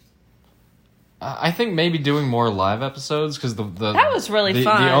 I think maybe doing more live episodes, because that was really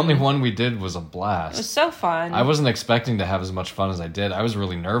fun. The only one we did was a blast. It was so fun. I wasn't expecting to have as much fun as I did. I was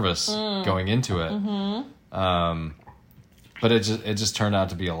really nervous going into it. Mm-hmm. But it just turned out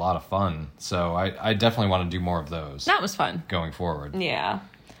to be a lot of fun. So I definitely want to do more of those. That was fun. Going forward. Yeah.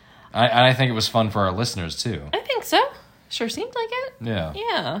 I think it was fun for our listeners, too. I think so. Sure seemed like it. Yeah.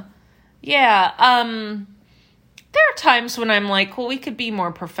 Yeah. Yeah. There are times when I'm like, well, we could be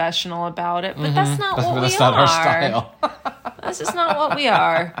more professional about it, but that's not what we are. That's not our style. That's just not what we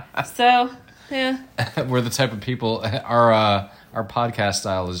are. So, yeah. We're the type of people, our podcast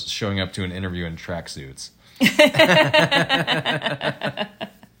style is showing up to an interview in tracksuits. All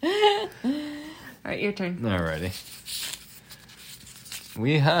right, your turn. Alrighty.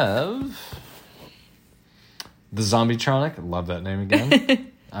 We have the Zombietronic. I love that name again.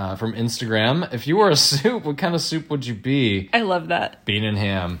 From Instagram. If you were a soup, what kind of soup would you be? I love that. Bean and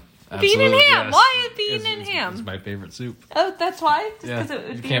ham. Absolutely, bean and ham. yes. Why is bean and ham? It's my favorite soup. Oh, that's why? Just Yeah. because it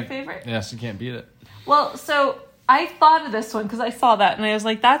would be your favorite? Yes, you can't beat it. Well, so I thought of this one because I saw that and I was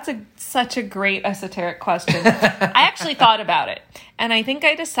like, that's such a great esoteric question. I actually thought about it. And I think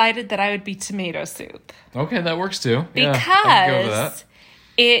I decided that I would be tomato soup. Okay, that works too. Because I can go with that.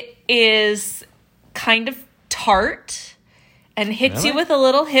 It is kind of tart and hits you with a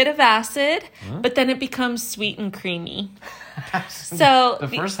little hit of acid, but then it becomes sweet and creamy. So the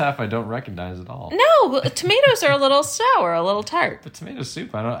first half I don't recognize at all. No, tomatoes are a little sour, a little tart. But tomato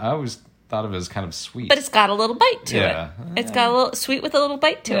soup, I always thought of it as kind of sweet. But it's got a little bite to it. It's got a little sweet with a little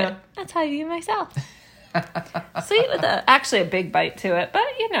bite to it. That's how I view myself. Sweet with actually a big bite to it, but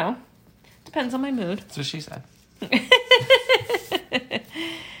depends on my mood. That's what she said.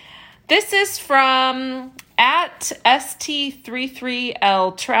 This is from at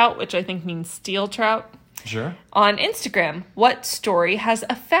ST33L Trout, which I think means steel trout. Sure. On Instagram, what story has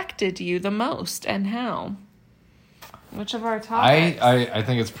affected you the most and how? Which of our topics? I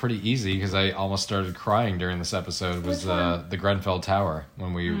think it's pretty easy because I almost started crying during this episode. Was the Grenfell Tower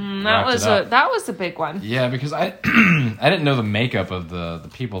when we wrapped it up. That was a big one. Yeah, because I I didn't know the makeup of the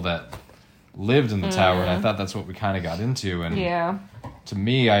people that lived in the tower, and I thought that's what we kind of got into. And to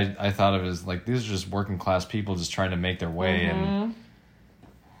me, I thought of it as like these are just working class people just trying to make their way. And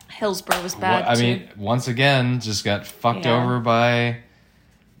Hillsborough was bad. I mean, once again, just got fucked over by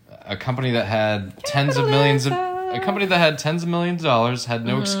a company that had tens of millions of dollars, had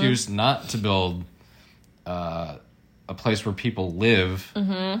no excuse not to build a place where people live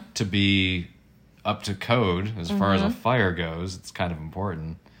to be up to code as far as a fire goes. It's kind of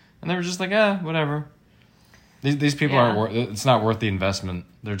important. And they were just like, whatever. These people aren't worth. It's not worth the investment.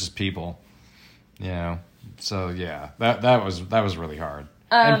 They're just people, So that was really hard,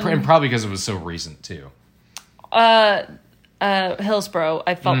 and probably because it was so recent too. Hillsborough,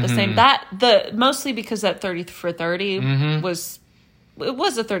 I felt the same. Mostly because that 30 for 30 was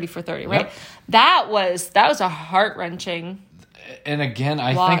a 30 for 30, right? Yep. That was a heart-wrenching. And again,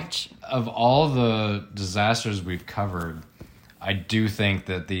 I think of all the disasters we've covered, I do think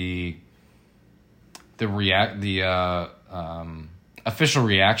that the official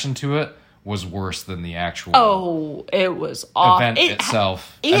reaction to it was worse than the actual it was awful. event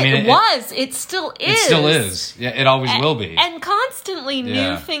itself. It still is. It still is. Yeah, it always will be. And constantly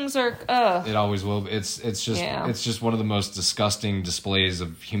new things are. It always will be. It's just one of the most disgusting displays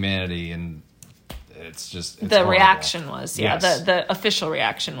of humanity, and it's the horrible. reaction was the official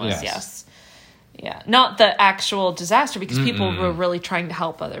reaction was yes. Yeah, not the actual disaster, because people were really trying to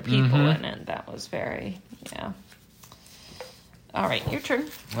help other people, and that was very All right, your turn.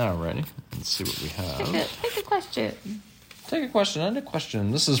 Alrighty, let's see what we have. Take a question. Take a question and a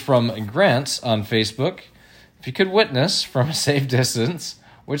question. This is from Grant on Facebook. If you could witness from a safe distance,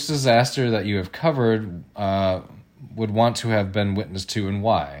 which disaster that you have covered would want to have been witness to, and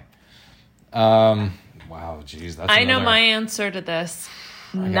why? Wow, geez, that's. I know my answer to this.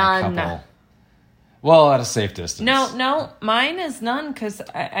 None. Well, at a safe distance. No, mine is none, because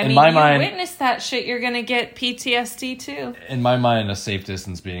I mean, my you mind, witness that shit, you're gonna get PTSD too. In my mind, a safe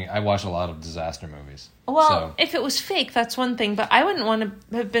distance being, I watch a lot of disaster movies. Well, if it was fake, that's one thing, but I wouldn't want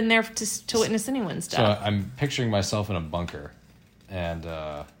to have been there to witness anyone's death. So I'm picturing myself in a bunker, and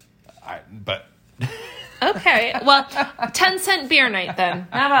Okay, well, 10-cent beer night then.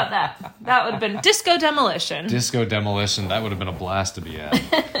 How about that? That would have been Disco Demolition. Disco Demolition, that would have been a blast to be at.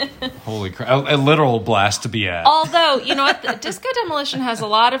 Holy crap. A literal blast to be at. Although, you know what? The Disco Demolition has a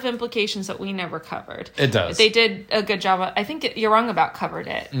lot of implications that we never covered. It does. They did a good job. I think You're Wrong About covered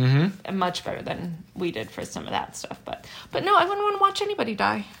it much better than we did for some of that stuff. But no, I wouldn't want to watch anybody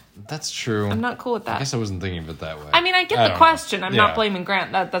die. That's true. I'm not cool with that. I guess I wasn't thinking of it that way. I mean, I get the question. I'm not blaming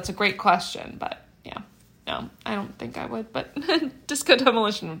Grant. That's a great question, but yeah. No, I don't think I would, but Disco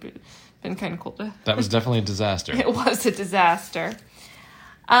Demolition would have been kind of cool to... That was definitely a disaster. It was a disaster.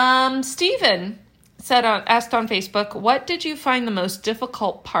 Steven asked on Facebook, what did you find the most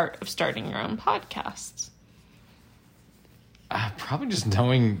difficult part of starting your own podcasts? Probably just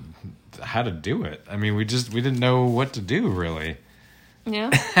knowing how to do it. I mean, we didn't know what to do, really.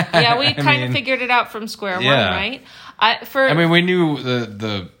 Yeah. Yeah, we kind of figured it out from square one, right? We knew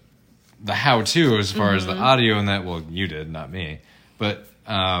the how-to as far as the audio and that. Well, you did, not me. But,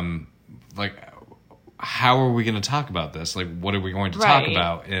 how are we going to talk about this? Like, what are we going to talk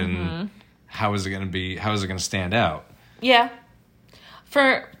about? And how is it going to stand out? Yeah.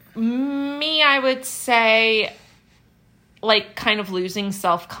 For me, I would say, kind of losing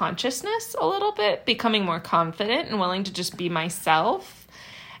self-consciousness a little bit, becoming more confident and willing to just be myself.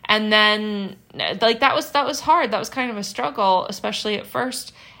 And then, that was hard. That was kind of a struggle, especially at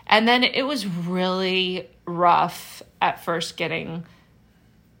first. And then it was really rough at first getting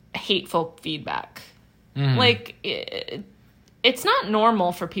hateful feedback. It's not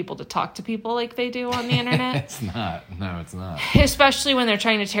normal for people to talk to people like they do on the internet. It's not. No, it's not. Especially when they're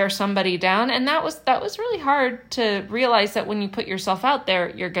trying to tear somebody down. And that was really hard to realize, that when you put yourself out there,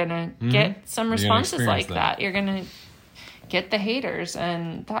 you're going to get some responses like that. You're going to get the haters.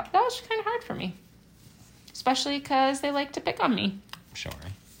 And that was kind of hard for me. Especially because they like to pick on me. Sure.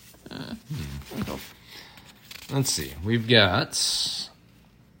 Let's see. We've got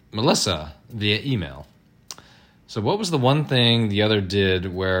Melissa via email. So what was the one thing the other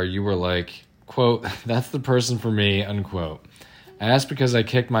did where you were like, quote, that's the person for me, unquote? I asked because I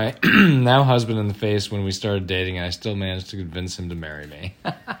kicked my now husband in the face when we started dating, and I still managed to convince him to marry me.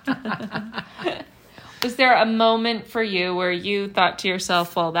 Was there a moment for you where you thought to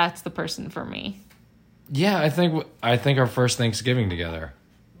yourself, well, that's the person for me? Yeah, I think our first Thanksgiving together,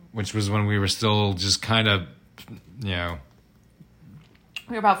 which was when we were still just kind of, We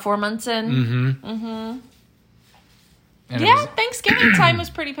were about 4 months in. And yeah, Thanksgiving time was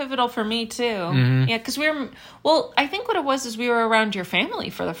pretty pivotal for me, too. Yeah, because I think what it was is we were around your family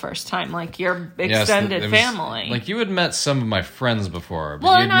for the first time, your extended family. You had met some of my friends before, but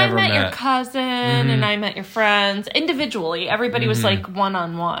well, and I met your cousin, and I met your friends individually. Everybody was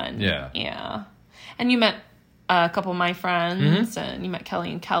one-on-one. Yeah. Yeah. And you met a couple of my friends, and you met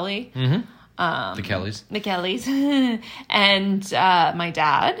Kelly and Kelly. The Kellys. The Kellys. And my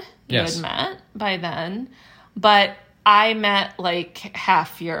dad, you had met by then. But I met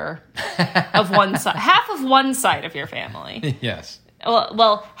half of one side of your family. Yes.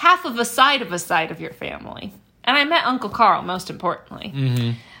 Well, half of a side of your family. And I met Uncle Carl, most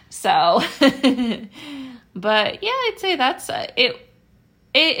importantly. So, but yeah, I'd say that's it.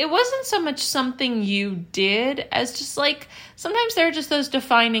 It wasn't so much something you did as just sometimes there are just those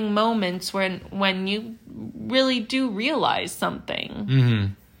defining moments when you really do realize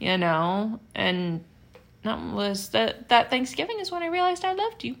something, and that was that Thanksgiving is when I realized I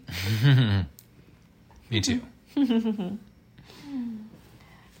loved you. Me too.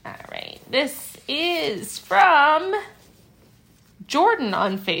 All right. This is from Jordan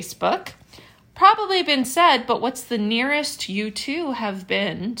on Facebook. Probably been said, but what's the nearest you two have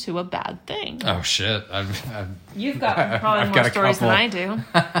been to a bad thing? Oh, shit. You've got probably I've more got a stories than I couple.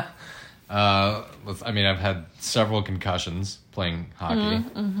 do. I mean, I've had several concussions playing hockey.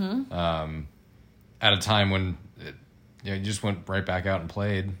 At a time when you just went right back out and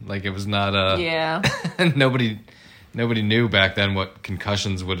played. Like, it was not Yeah. nobody knew back then what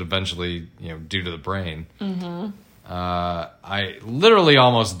concussions would eventually, do to the brain. I literally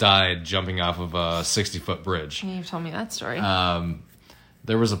almost died jumping off of a 60-foot bridge. You've told me that story.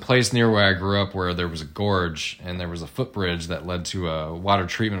 There was a place near where I grew up where there was a gorge and there was a footbridge that led to a water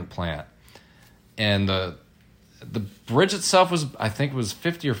treatment plant. And the bridge itself was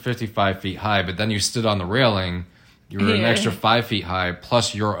 50 or 55 feet high, but then you stood on the railing, you were an extra 5 feet high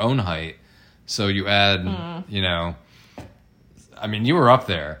plus your own height. So you add, you were up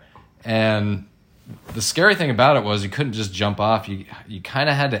there. And the scary thing about it was you couldn't just jump off. You kind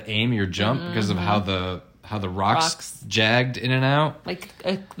of had to aim your jump because of how the rocks jagged in and out. Like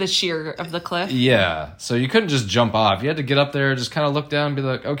the sheer of the cliff? Yeah. So you couldn't just jump off. You had to get up there, just kind of look down and be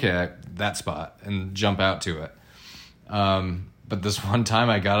like, okay, that spot, and jump out to it. But this one time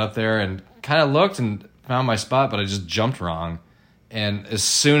I got up there and kind of looked and found my spot, but I just jumped wrong. And as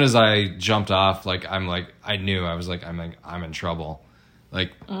soon as I jumped off, I'm in trouble. I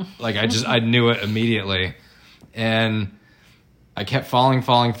knew it immediately. And I kept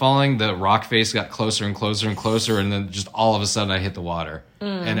falling. The rock face got closer and closer and closer, and then just all of a sudden I hit the water.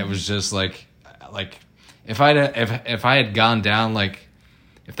 And it was just like if I had gone down,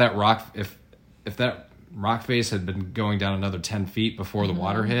 if that rock face had been going down another 10 feet before the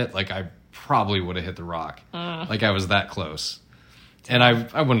water hit, I probably would have hit the rock. I was that close. And I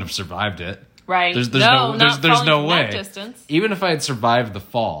wouldn't have survived it. Right. There's no way. That distance. Even if I had survived the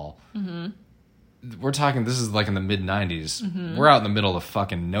fall, we're talking, this is in the mid-90s. We're out in the middle of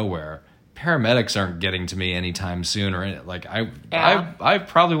fucking nowhere. Paramedics aren't getting to me anytime soon. I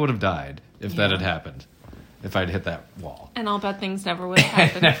probably would have died if that had happened. If I'd hit that wall. And all bad things never would have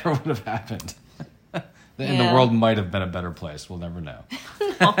happened. It never would have happened. And the world might have been a better place. We'll never know.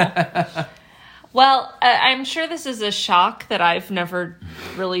 Well, I'm sure this is a shock that I've never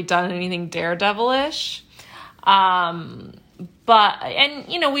really done anything daredevilish.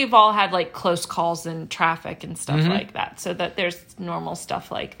 We've all had close calls in traffic and stuff like that. So that there's normal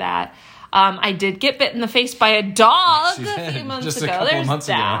stuff like that. I did get bit in the face by a dog a few months ago. There's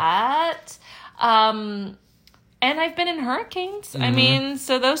that. And I've been in hurricanes. I mean,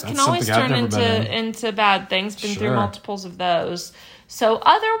 so those can always turn into bad things. Been through multiples of those. So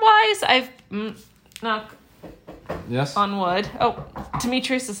otherwise, I've knock on wood. Oh,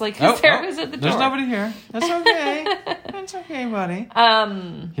 Demetrius is who's there? Who's at the door? There's nobody here. That's okay. That's okay, buddy.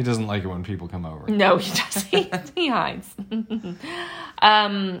 He doesn't like it when people come over. No, he doesn't. He hides.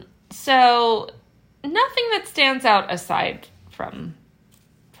 So nothing that stands out aside from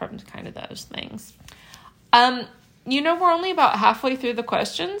kind of those things. We're only about halfway through the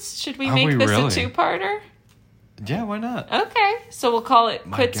questions. Should we make this a two-parter? Yeah, why not? Okay, so we'll call it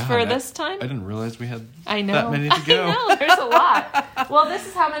quits for this time. I didn't realize we had that many to go. I know, there's a lot. Well, this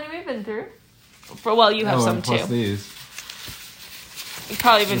is how many we've been through. You have some too. These. You've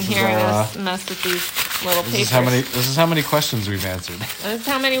probably been hearing us mess with these little papers. This is how many questions we've answered. That's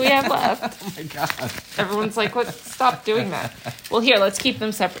how many we have left. Oh my god. Everyone's like, "What? Stop doing that." Well, here, let's keep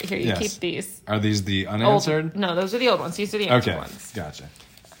them separate. Here, you keep these. Are these the unanswered? No, those are the old ones. These are the answered ones. Okay, gotcha.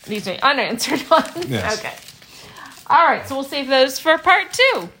 These are the unanswered ones. Yes. Okay. All right, so we'll save those for part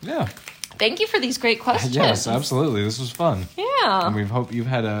 2. Yeah. Thank you for these great questions. Yes, absolutely. This was fun. Yeah. And we hope you've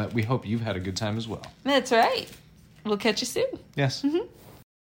had a good time as well. That's right. We'll catch you soon. Yes.